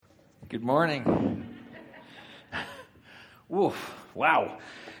Good morning. Woof. Wow.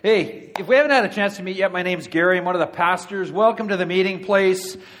 Hey, if we haven't had a chance to meet yet, my name's Gary. I'm one of the pastors. Welcome to the meeting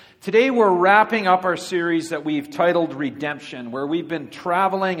place. Today we're wrapping up our series that we've titled Redemption, where we've been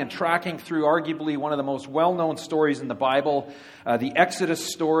traveling and tracking through arguably one of the most well-known stories in the Bible, the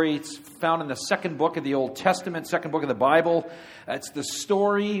Exodus story. It's found in the second book of the Old Testament, second book of the Bible. It's the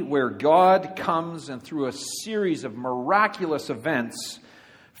story where God comes and through a series of miraculous events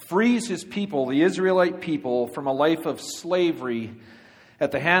frees his people, the Israelite people, from a life of slavery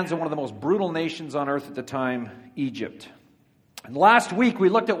at the hands of one of the most brutal nations on earth at the time, Egypt. And last week we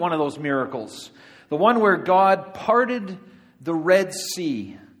looked at one of those miracles, the one where God parted the Red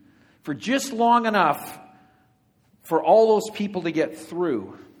Sea for just long enough for all those people to get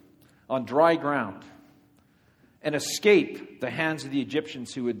through on dry ground and escape the hands of the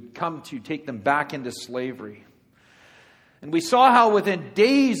Egyptians who had come to take them back into slavery. And we saw how within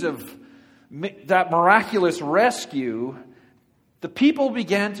days of that miraculous rescue, the people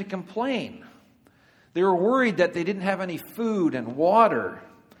began to complain. They were worried that they didn't have any food and water.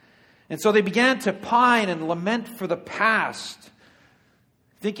 And so they began to pine and lament for the past,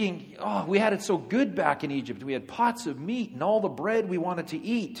 thinking, oh, we had it so good back in Egypt. We had pots of meat and all the bread we wanted to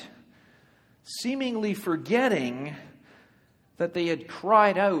eat, seemingly forgetting that they had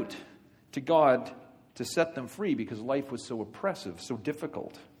cried out to God to set them free because life was so oppressive, so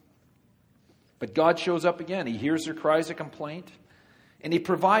difficult. But God shows up again. He hears their cries of complaint, and he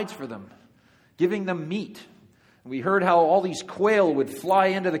provides for them, giving them meat. We heard how all these quail would fly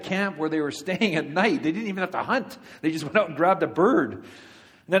into the camp where they were staying at night. They didn't even have to hunt. They just went out and grabbed a bird. And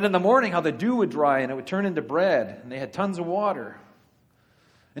then in the morning, how the dew would dry and it would turn into bread. And they had tons of water.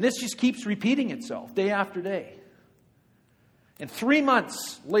 And this just keeps repeating itself day after day. And 3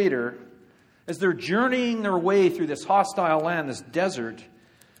 months later, as they're journeying their way through this hostile land, this desert,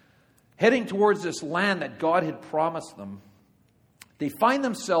 heading towards this land that God had promised them, they find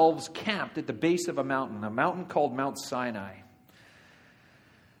themselves camped at the base of a mountain called Mount Sinai.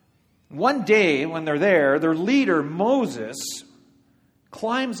 One day, when they're there, their leader, Moses,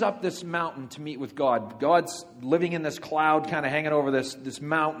 climbs up this mountain to meet with God. God's living in this cloud, kind of hanging over this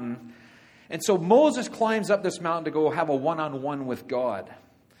mountain. And so Moses climbs up this mountain to go have a one-on-one with God.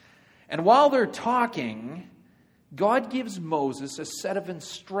 And while they're talking, God gives Moses a set of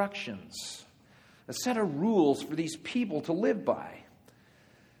instructions, a set of rules for these people to live by.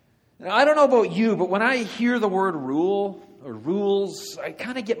 Now, I don't know about you, but when I hear the word rule or rules, I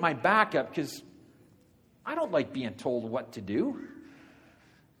kind of get my back up because I don't like being told what to do.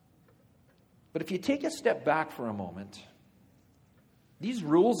 But if you take a step back for a moment, these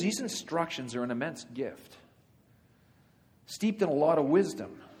rules, these instructions are an immense gift, steeped in a lot of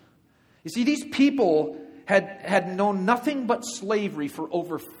wisdom. You see, these people had known nothing but slavery for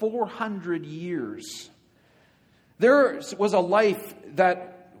over 400 years. There was a life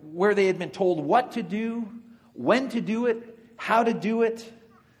where they had been told what to do, when to do it, how to do it,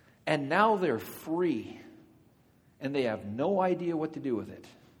 and now they're free, and they have no idea what to do with it.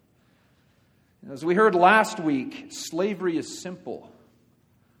 As we heard last week, slavery is simple.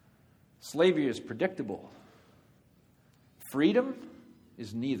 Slavery is predictable. Freedom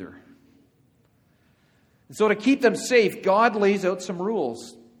is neither. And so to keep them safe, God lays out some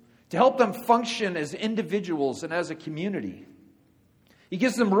rules to help them function as individuals and as a community. He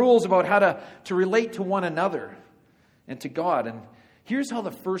gives them rules about how to relate to one another and to God. And here's how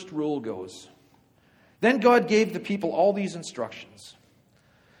the first rule goes. Then God gave the people all these instructions.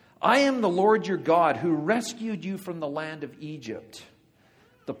 I am the Lord your God who rescued you from the land of Egypt,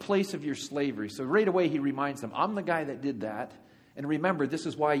 the place of your slavery. So right away he reminds them, I'm the guy that did that. And remember, this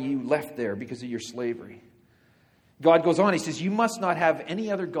is why you left there, because of your slavery. God goes on, he says, you must not have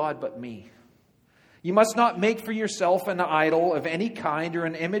any other God but me. You must not make for yourself an idol of any kind or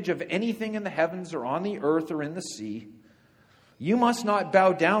an image of anything in the heavens or on the earth or in the sea. You must not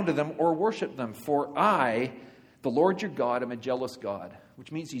bow down to them or worship them, for I, the Lord your God, am a jealous God,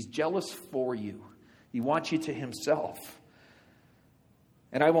 which means he's jealous for you. He wants you to himself.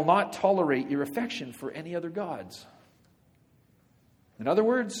 And I will not tolerate your affection for any other gods. In other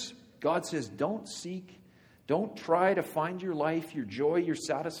words, God says, don't try to find your life, your joy, your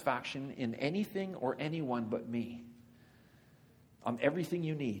satisfaction in anything or anyone but me. I'm everything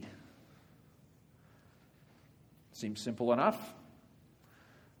you need. Seems simple enough.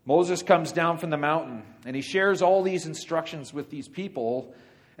 Moses comes down from the mountain and he shares all these instructions with these people.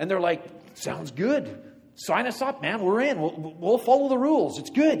 And they're like, sounds good. Sign us up, man. We're in. We'll follow the rules. It's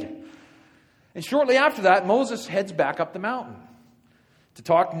good. And shortly after that, Moses heads back up the mountain to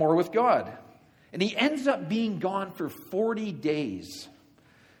talk more with God. And he ends up being gone for 40 days.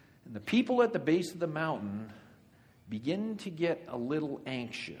 And the people at the base of the mountain begin to get a little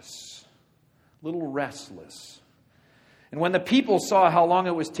anxious, a little restless. And when the people saw how long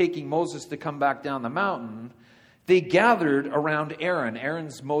it was taking Moses to come back down the mountain, they gathered around Aaron.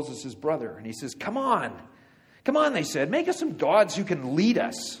 Aaron's Moses' brother. And he says, come on, they said, make us some gods who can lead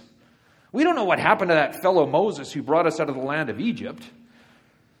us. We don't know what happened to that fellow Moses who brought us out of the land of Egypt.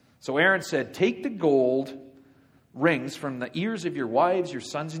 So Aaron said, take the gold rings from the ears of your wives, your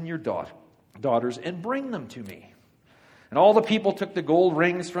sons, and your daughters, and bring them to me. And all the people took the gold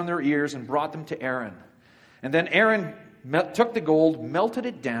rings from their ears and brought them to Aaron. And then Aaron took the gold, melted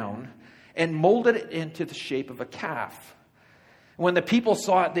it down, and molded it into the shape of a calf. When the people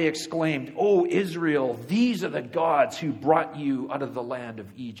saw it, they exclaimed, "O Israel, these are the gods who brought you out of the land of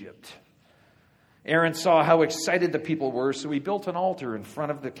Egypt." Aaron saw how excited the people were, so he built an altar in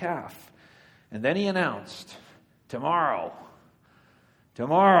front of the calf. And then he announced, Tomorrow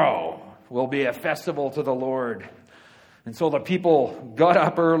will be a festival to the Lord. And so the people got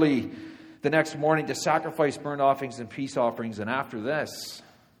up early the next morning to sacrifice burnt offerings and peace offerings. And after this,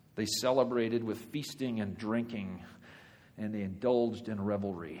 they celebrated with feasting and drinking, and they indulged in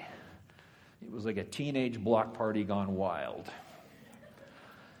revelry. It was like a teenage block party gone wild.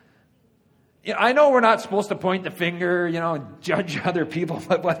 Yeah, I know we're not supposed to point the finger, and judge other people,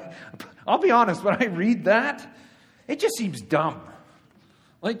 but I'll be honest, when I read that, it just seems dumb.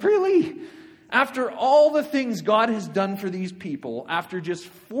 Like, really? After all the things God has done for these people, after just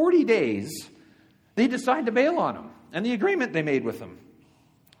 40 days, they decide to bail on him and the agreement they made with him.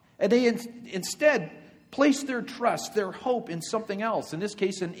 And they instead place their trust, their hope in something else, in this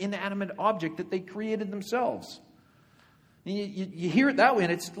case, an inanimate object that they created themselves. You hear it that way,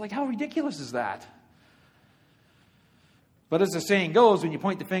 and it's like, how ridiculous is that? But as the saying goes, when you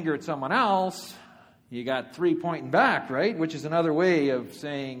point the finger at someone else, you got three pointing back, right? Which is another way of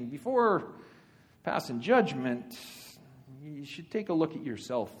saying, before passing judgment, you should take a look at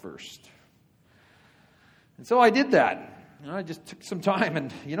yourself first. And so I did that. I just took some time,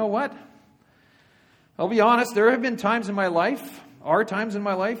 and you know what? I'll be honest, there have been times in my life,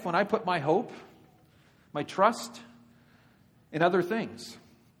 when I put my hope, my trust in other things.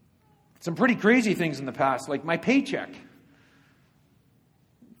 Some pretty crazy things in the past, like my paycheck.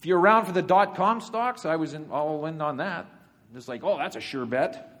 If you're around for the .com stocks, I was all in on that. Just like, oh, that's a sure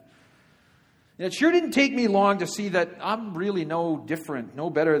bet. And it sure didn't take me long to see that I'm really no different, no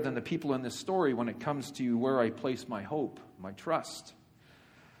better than the people in this story when it comes to where I place my hope, my trust.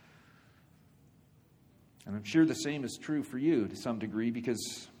 And I'm sure the same is true for you to some degree,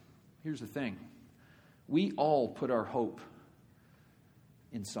 because here's the thing. We all put our hope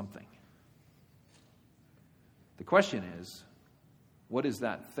in something. The question is, what is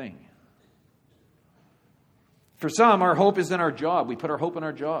that thing? For some, our hope is in our job. We put our hope in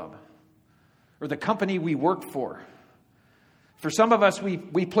our job or the company we work for. For some of us, we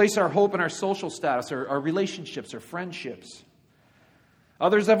place our hope in our social status, or our relationships, or friendships.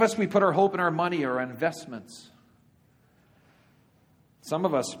 Others of us, we put our hope in our money or our investments. Some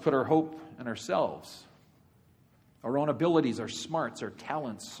of us put our hope in ourselves, our own abilities, our smarts, our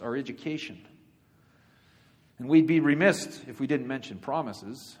talents, our education. And we'd be remiss if we didn't mention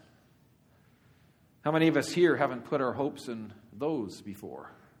promises. How many of us here haven't put our hopes in those before?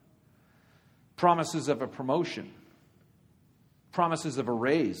 Promises of a promotion, promises of a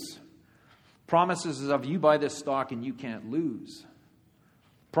raise, promises of you buy this stock and you can't lose,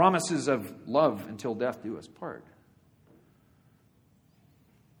 promises of love until death do us part.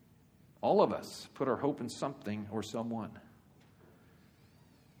 All of us put our hope in something or someone.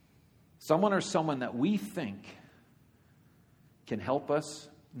 Someone or someone that we think can help us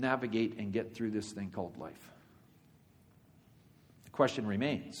navigate and get through this thing called life. The question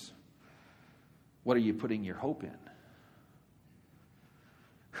remains, what are you putting your hope in?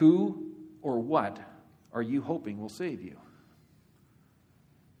 Who or what are you hoping will save you?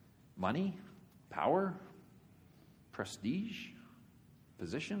 Money? Power? Prestige?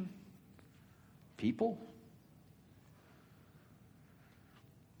 Position? People?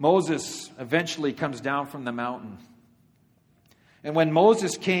 Moses eventually comes down from the mountain. And when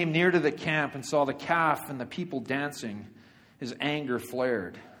Moses came near to the camp and saw the calf and the people dancing, his anger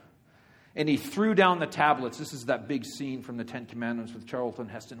flared. And he threw down the tablets. This is that big scene from the Ten Commandments with Charlton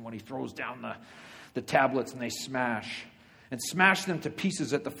Heston when he throws down the tablets and they smash. And smashed them to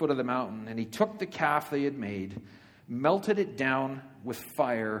pieces at the foot of the mountain. And he took the calf they had made, melted it down with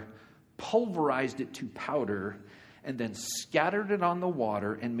fire, pulverized it to powder, and then scattered it on the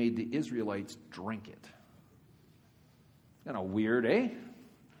water and made the Israelites drink it. Kind of weird, eh?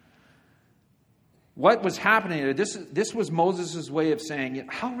 What was happening? This was Moses' way of saying,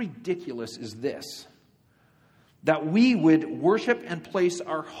 how ridiculous is this? That we would worship and place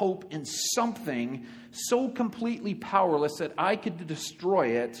our hope in something so completely powerless that I could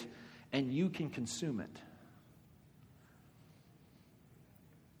destroy it and you can consume it.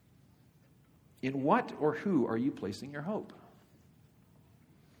 In what or who are you placing your hope?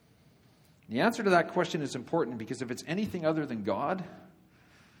 The answer to that question is important, because if it's anything other than God,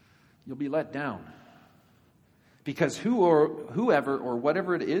 you'll be let down. Because whoever or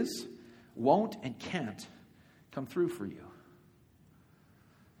whatever it is won't and can't come through for you.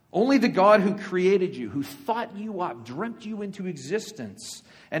 Only the God who created you, who thought you up, dreamt you into existence,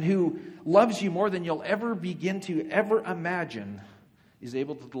 and who loves you more than you'll ever begin to ever imagine, is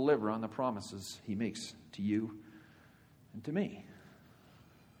able to deliver on the promises he makes to you and to me.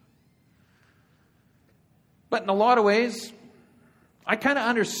 But in a lot of ways, I kind of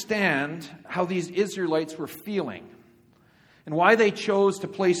understand how these Israelites were feeling and why they chose to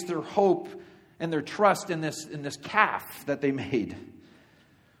place their hope and their trust in this calf that they made.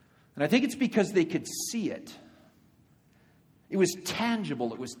 And I think it's because they could see it. It was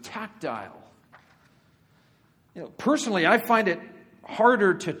tangible. It was tactile. Personally, I find it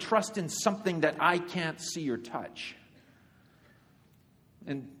harder to trust in something that I can't see or touch.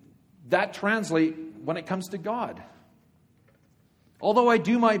 And that translates when it comes to God. Although I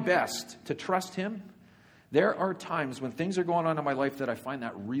do my best to trust Him, there are times when things are going on in my life that I find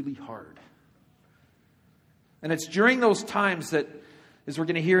that really hard. And it's during those times that, as we're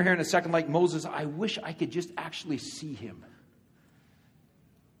going to hear here in a second, like Moses, I wish I could just actually see Him.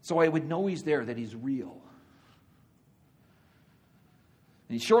 So I would know He's there, that He's real.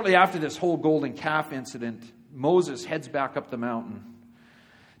 And shortly after this whole golden calf incident, Moses heads back up the mountain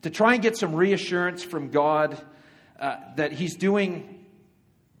to try and get some reassurance from God that he's doing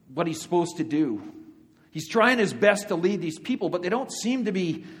what he's supposed to do. He's trying his best to lead these people, but they don't seem to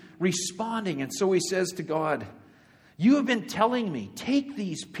be responding. And so he says to God, you have been telling me, take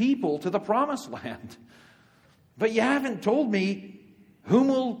these people to the promised land. But you haven't told me, whom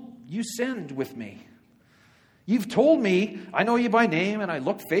will you send with me? You've told me, I know you by name and I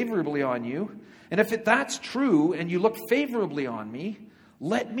look favorably on you. And if that's true and you look favorably on me,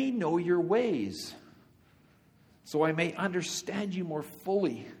 let me know your ways, so I may understand you more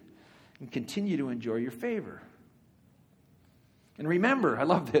fully and continue to enjoy your favor. And remember, I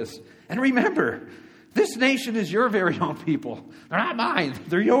love this, and remember, this nation is your very own people. They're not mine,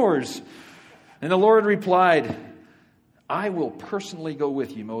 they're yours. And the Lord replied, I will personally go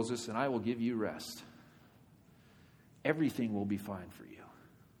with you, Moses, and I will give you rest. Everything will be fine for you.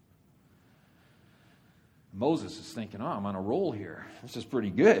 Moses is thinking, I'm on a roll here. This is pretty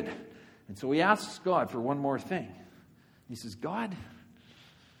good. And so he asks God for one more thing. He says, God, do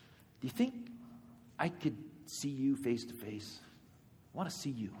you think I could see you face to face? I want to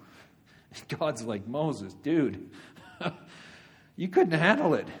see you. And God's like, Moses, dude, you couldn't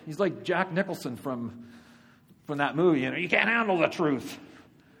handle it. He's like Jack Nicholson from that movie. You can't handle the truth.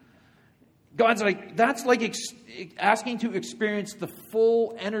 God's like, that's like asking to experience the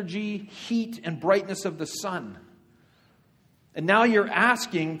full energy, heat, and brightness of the sun. And now you're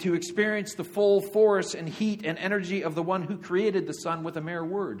asking to experience the full force and heat and energy of the one who created the sun with a mere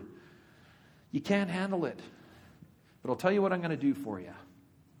word. You can't handle it. But I'll tell you what I'm going to do for you.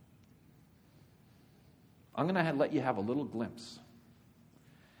 I'm going to let you have a little glimpse.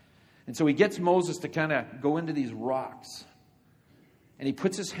 And so he gets Moses to kind of go into these rocks. And he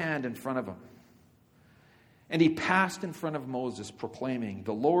puts his hand in front of him. And he passed in front of Moses, proclaiming,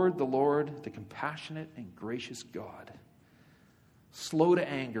 the Lord, the compassionate and gracious God, slow to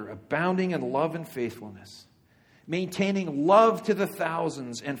anger, abounding in love and faithfulness, maintaining love to the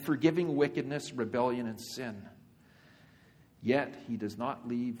thousands, and forgiving wickedness, rebellion, and sin. Yet he does not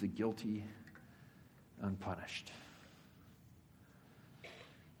leave the guilty unpunished.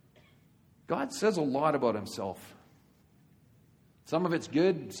 God says a lot about himself. Some of it's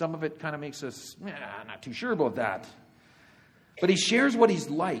good, some of it kind of makes us, not too sure about that. But he shares what he's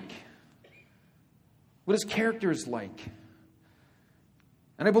like, what his character is like.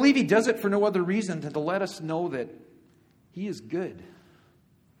 And I believe he does it for no other reason than to let us know that he is good.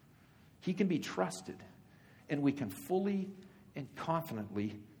 He can be trusted, and we can fully and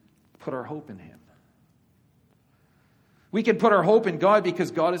confidently put our hope in him. We can put our hope in God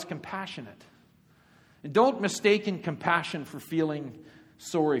because God is compassionate. And don't mistake compassion for feeling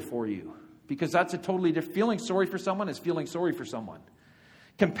sorry for you, because that's a totally different. Feeling sorry for someone is feeling sorry for someone.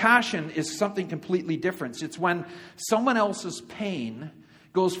 Compassion is something completely different. It's when someone else's pain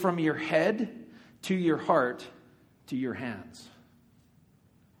goes from your head to your heart to your hands.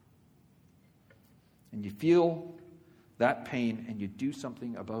 And you feel that pain and you do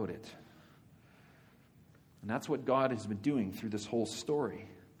something about it. And that's what God has been doing through this whole story.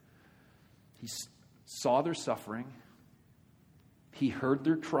 He saw their suffering. He heard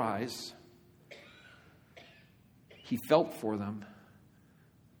their cries. He felt for them.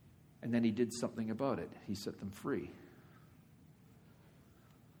 And then he did something about it. He set them free.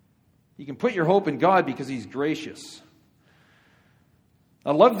 You can put your hope in God because he's gracious.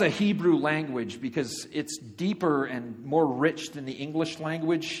 I love the Hebrew language because it's deeper and more rich than the English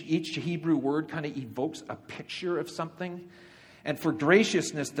language. Each Hebrew word kind of evokes a picture of something. And for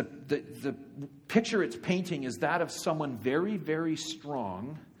graciousness, the picture it's painting is that of someone very, very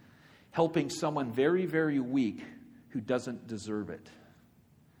strong helping someone very, very weak who doesn't deserve it.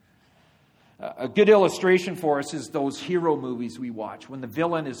 A good illustration for us is those hero movies we watch, when the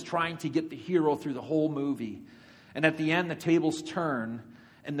villain is trying to get the hero through the whole movie. And at the end, the tables turn,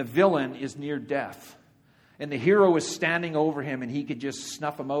 and the villain is near death. And the hero is standing over him, and he could just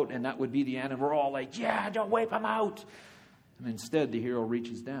snuff him out, and that would be the end. And we're all like, yeah, don't wipe him out. And instead, the hero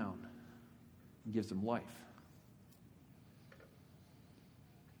reaches down and gives him life.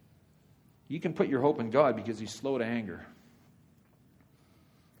 You can put your hope in God because he's slow to anger.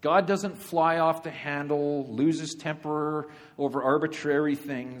 God doesn't fly off the handle, lose his temper over arbitrary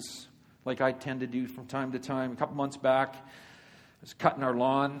things like I tend to do from time to time. A couple months back, I was cutting our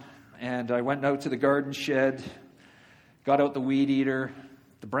lawn, and I went out to the garden shed, got out the weed eater,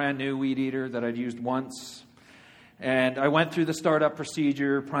 the brand new weed eater that I'd used once, and I went through the startup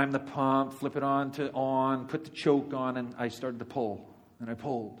procedure, primed the pump, flip it on, put the choke on, and I started to pull. And I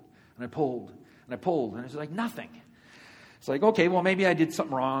pulled, and I pulled, and I pulled, and it was like nothing. It's like, okay, well, maybe I did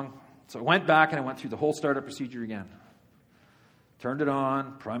something wrong. So I went back and I went through the whole startup procedure again. Turned it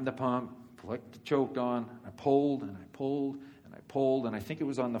on, primed the pump, put the choke on. I pulled and I pulled and I pulled. And I think it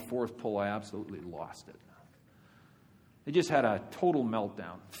was on the fourth pull I absolutely lost it. They just had a total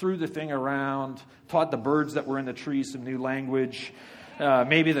meltdown. Threw the thing around, taught the birds that were in the trees some new language.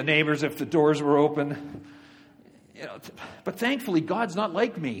 Maybe the neighbors if the doors were open. But thankfully, God's not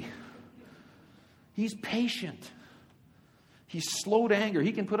like me. He's patient. He's slow to anger.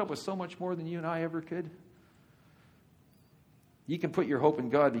 He can put up with so much more than you and I ever could. You can put your hope in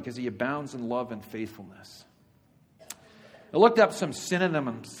God because he abounds in love and faithfulness. I looked up some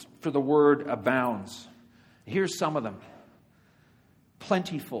synonyms for the word abounds. Here's some of them.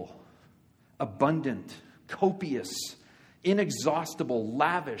 Plentiful, abundant, copious, inexhaustible,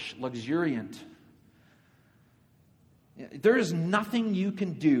 lavish, luxuriant. There is nothing you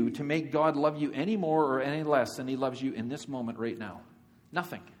can do to make God love you any more or any less than he loves you in this moment right now.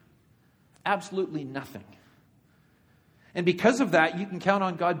 Nothing. Absolutely nothing. And because of that, you can count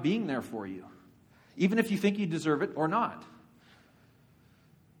on God being there for you, even if you think you deserve it or not.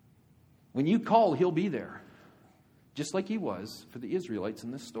 When you call, he'll be there, just like he was for the Israelites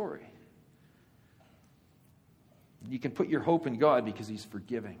in this story. You can put your hope in God because he's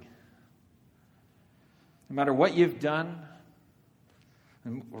forgiving. No matter what you've done,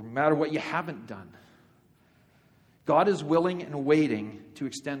 or no matter what you haven't done, God is willing and waiting to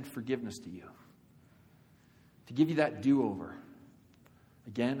extend forgiveness to you, to give you that do-over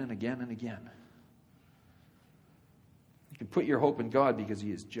again and again and again. You can put your hope in God because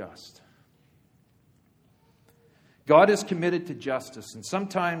he is just. God is committed to justice, and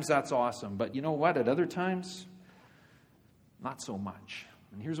sometimes that's awesome, but you know what? At other times, not so much.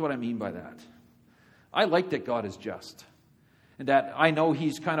 And here's what I mean by that. I like that God is just, and that I know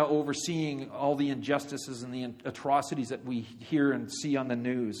he's kind of overseeing all the injustices and the atrocities that we hear and see on the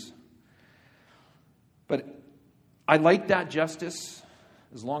news. But I like that justice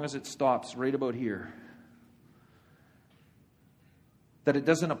as long as it stops right about here. That it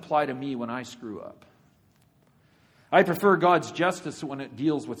doesn't apply to me when I screw up. I prefer God's justice when it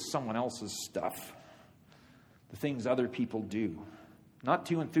deals with someone else's stuff, the things other people do. Not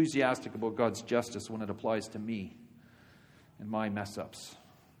too enthusiastic about God's justice when it applies to me and my mess-ups.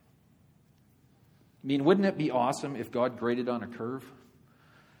 I mean, wouldn't it be awesome if God graded on a curve?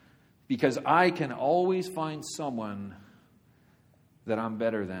 Because I can always find someone that I'm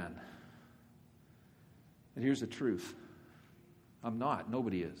better than. And here's the truth. I'm not.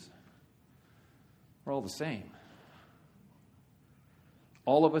 Nobody is. We're all the same.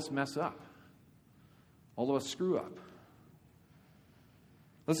 All of us mess up. All of us screw up.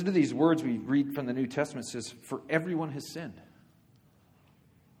 Listen to these words we read from the New Testament. It says, for everyone has sinned.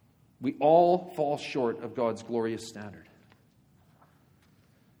 We all fall short of God's glorious standard.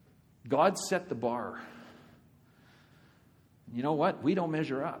 God set the bar. You know what? We don't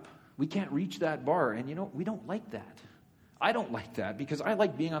measure up. We can't reach that bar. And you know, we don't like that. I don't like that because I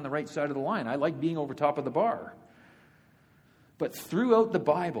like being on the right side of the line. I like being over top of the bar. But throughout the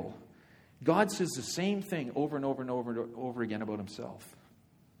Bible, God says the same thing over and over and over and over again about himself.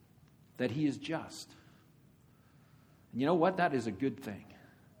 That he is just. And you know what? That is a good thing.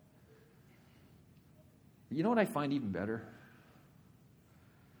 You know what I find even better?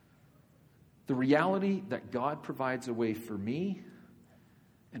 The reality that God provides a way for me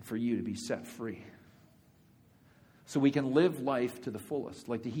and for you to be set free. So we can live life to the fullest,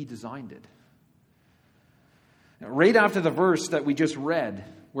 like he designed it. Now, right after the verse that we just read,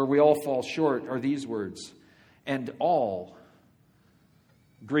 where we all fall short, are these words. And all,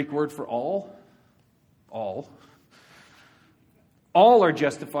 Greek word for all are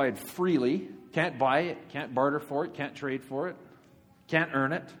justified freely. Can't buy it, can't barter for it, can't trade for it, can't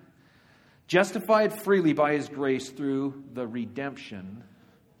earn it. Justified freely by his grace through the redemption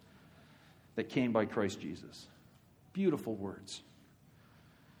that came by Christ Jesus. Beautiful words.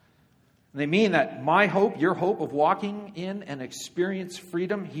 They mean that my hope, your hope of walking in and experience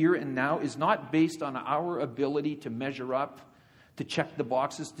freedom here and now is not based on our ability to measure up, to check the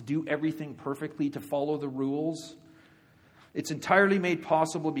boxes, to do everything perfectly, to follow the rules. It's entirely made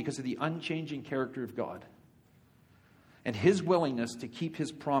possible because of the unchanging character of God and his willingness to keep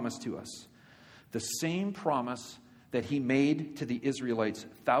his promise to us. The same promise that he made to the Israelites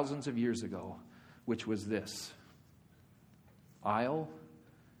thousands of years ago, which was this: I'll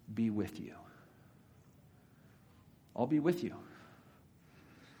be with you. I'll be with you.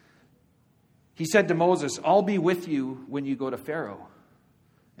 He said to Moses, I'll be with you when you go to Pharaoh.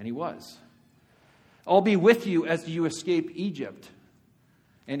 And he was. I'll be with you as you escape Egypt.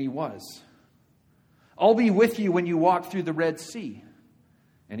 And he was. I'll be with you when you walk through the Red Sea.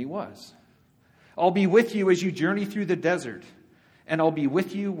 And he was. I'll be with you as you journey through the desert. And I'll be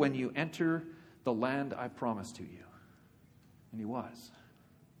with you when you enter the land I promised to you. And he was.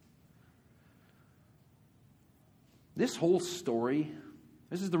 This whole story,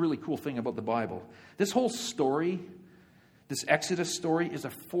 this is the really cool thing about the Bible. This whole story, this Exodus story, is a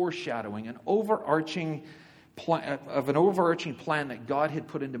foreshadowing, an overarching plan that God had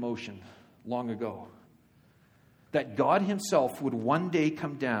put into motion long ago. That God himself would one day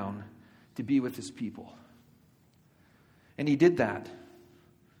come down to be with his people. And he did that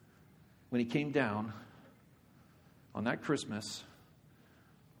when he came down on that Christmas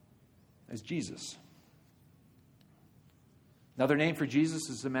as Jesus. Another name for Jesus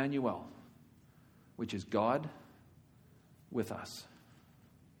is Emmanuel, which is God with us.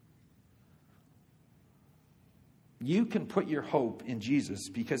 You can put your hope in Jesus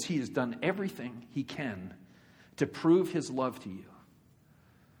because he has done everything he can to prove his love to you.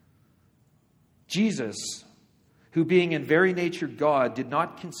 Jesus, who being in very nature God, did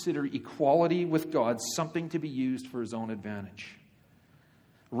not consider equality with God something to be used for his own advantage.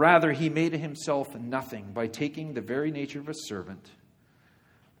 Rather, he made himself nothing by taking the very nature of a servant,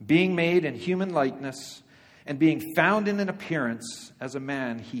 being made in human likeness, and being found in an appearance as a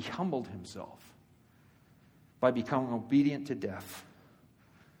man, he humbled himself by becoming obedient to death,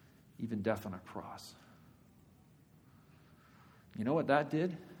 even death on a cross. You know what that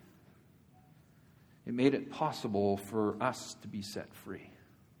did? It made it possible for us to be set free.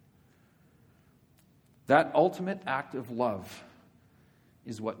 That ultimate act of love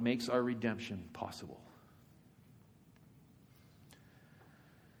is what makes our redemption possible.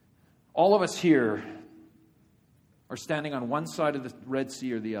 All of us here are standing on one side of the Red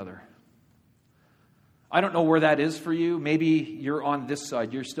Sea or the other. I don't know where that is for you. Maybe you're on this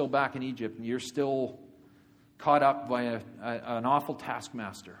side. You're still back in Egypt and you're still caught up by an awful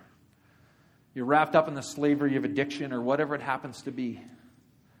taskmaster. You're wrapped up in the slavery of addiction or whatever it happens to be.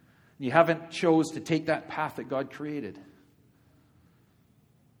 You haven't chose to take that path that God created.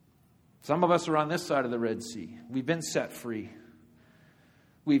 Some of us are on this side of the Red Sea. We've been set free.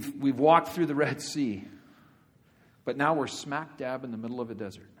 We've walked through the Red Sea. But now we're smack dab in the middle of a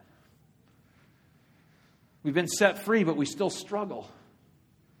desert. We've been set free, but we still struggle.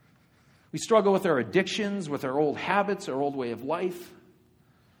 We struggle with our addictions, with our old habits, our old way of life.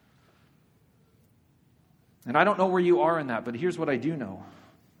 And I don't know where you are in that, but here's what I do know.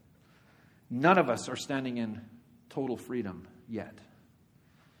 None of us are standing in total freedom yet.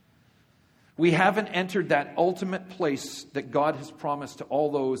 We haven't entered that ultimate place that God has promised to all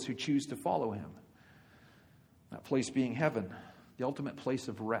those who choose to follow him. That place being heaven, the ultimate place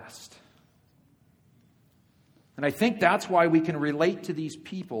of rest. And I think that's why we can relate to these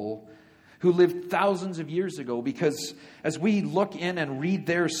people who lived thousands of years ago, because as we look in and read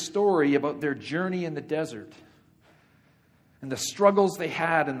their story about their journey in the desert and the struggles they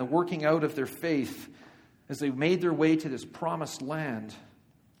had and the working out of their faith, as they made their way to this promised land,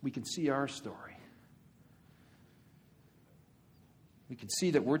 we can see our story. We can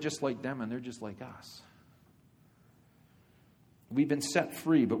see that we're just like them and they're just like us. We've been set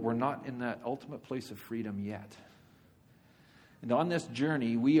free, but we're not in that ultimate place of freedom yet. And on this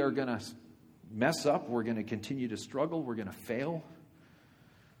journey, we are going to mess up. We're going to continue to struggle. We're going to fail,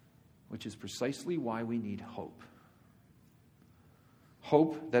 which is precisely why we need hope.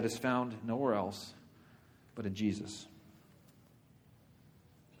 Hope that is found nowhere else but in Jesus.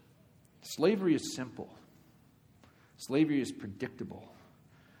 Slavery is simple. Slavery is predictable.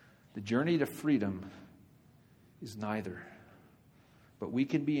 The journey to freedom is neither. But we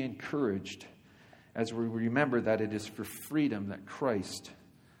can be encouraged as we remember that it is for freedom that Christ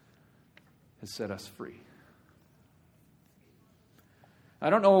has set us free. I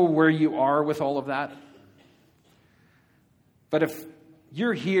don't know where you are with all of that. But if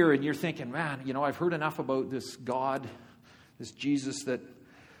you're here and you're thinking, man, I've heard enough about this God, this Jesus, that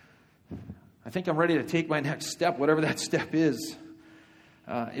I think I'm ready to take my next step, whatever that step is.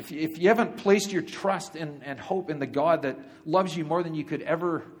 If you haven't placed your trust and hope in the God that loves you more than you could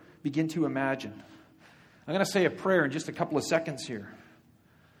ever begin to imagine, I'm going to say a prayer in just a couple of seconds here.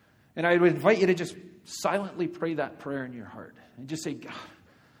 And I would invite you to just silently pray that prayer in your heart. And just say, God,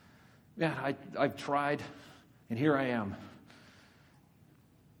 man, I've tried, and here I am.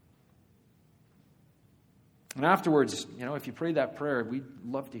 And afterwards, if you pray that prayer, we'd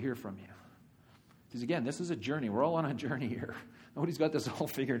love to hear from you. Because again, this is a journey. We're all on a journey here. Nobody's got this all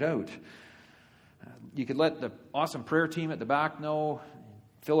figured out. You could let the awesome prayer team at the back know,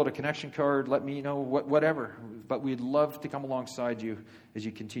 fill out a connection card, let me know, whatever. But we'd love to come alongside you as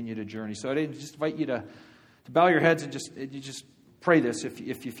you continue to journey. So I just invite you to bow your heads and just pray this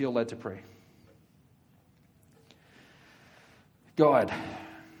if you feel led to pray. God,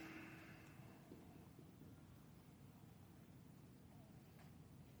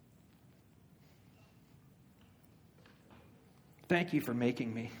 thank you for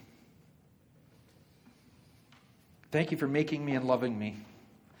making me. Thank you for making me and loving me.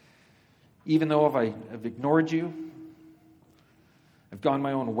 Even though I've ignored you, I've gone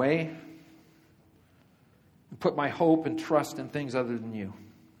my own way, and put my hope and trust in things other than you.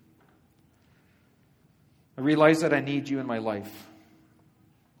 I realize that I need you in my life.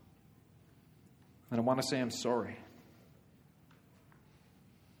 And I want to say I'm sorry.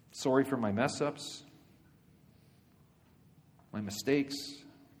 Sorry for my mess-ups, my mistakes,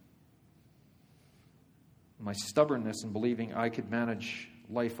 my stubbornness in believing I could manage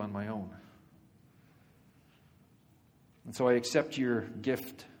life on my own. And so I accept your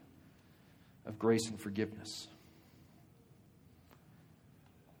gift of grace and forgiveness.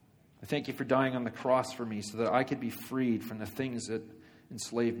 I thank you for dying on the cross for me so that I could be freed from the things that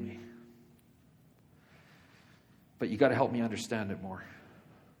enslave me. But you got to help me understand it more.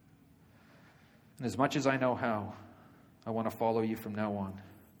 And as much as I know how, I want to follow you from now on.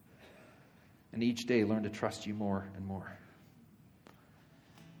 And each day learn to trust you more and more.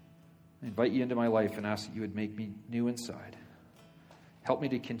 I invite you into my life and ask that you would make me new inside. Help me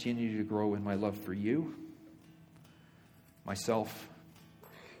to continue to grow in my love for you, myself,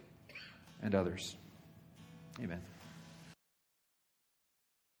 and others. Amen.